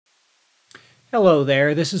Hello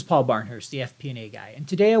there, this is Paul Barnhurst, the FP&A guy, and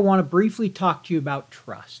today I want to briefly talk to you about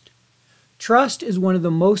trust. Trust is one of the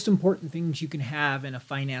most important things you can have in a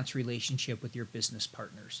finance relationship with your business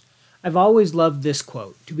partners. I've always loved this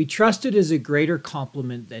quote: "To be trusted is a greater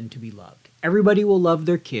compliment than to be loved." Everybody will love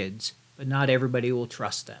their kids, but not everybody will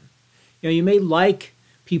trust them. You may like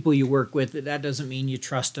people you work with, but that doesn't mean you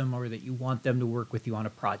trust them or that you want them to work with you on a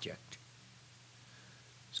project.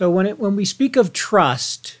 So when we speak of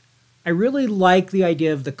trust, I really like the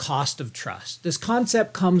idea of the cost of trust. This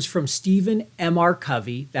concept comes from Stephen M.R.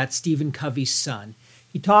 Covey, that's Stephen Covey's son.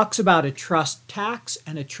 He talks about a trust tax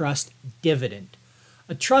and a trust dividend.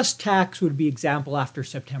 A trust tax would be example after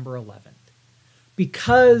September 11th.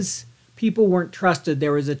 Because people weren't trusted,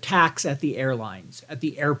 there was a tax at the airlines, at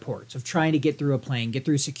the airports, of trying to get through a plane, get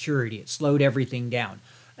through security. It slowed everything down.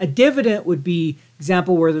 A dividend would be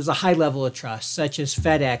example where there's a high level of trust, such as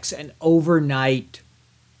FedEx and overnight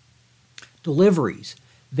deliveries.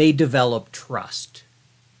 They develop trust.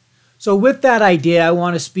 So with that idea, I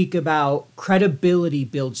want to speak about credibility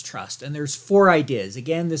builds trust. And there's 4 ideas.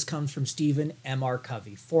 Again, this comes from Stephen M.R.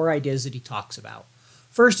 Covey. 4 ideas that he talks about.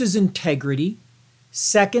 First is integrity.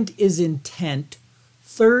 Second is intent.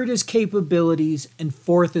 Third is capabilities. And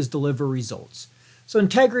fourth is deliver results. So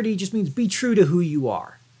integrity just means be true to who you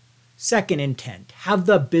are. Second, intent. Have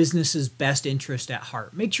the business's best interest at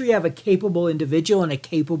heart. Make sure you have a capable individual and a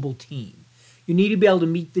capable team. You need to be able to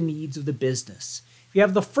meet the needs of the business. If you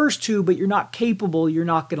have the first 2, but you're not capable, you're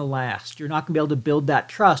not going to last. You're not going to be able to build that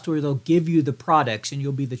trust where they'll give you the products and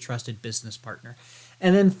you'll be the trusted business partner.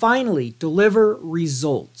 And then finally, deliver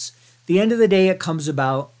results. At the end of the day, it comes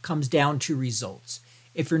down to results.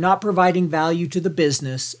 If you're not providing value to the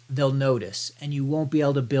business, they'll notice, and you won't be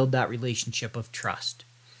able to build that relationship of trust.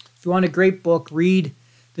 If you want a great book, read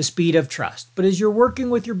The Speed of Trust. But as you're working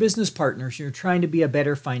with your business partners, you're trying to be a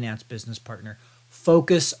better finance business partner,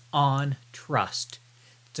 focus on trust.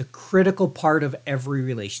 It's a critical part of every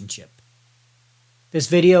relationship. This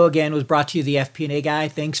video, again, was brought to you the FP&A guy.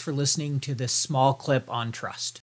 Thanks for listening to this small clip on trust.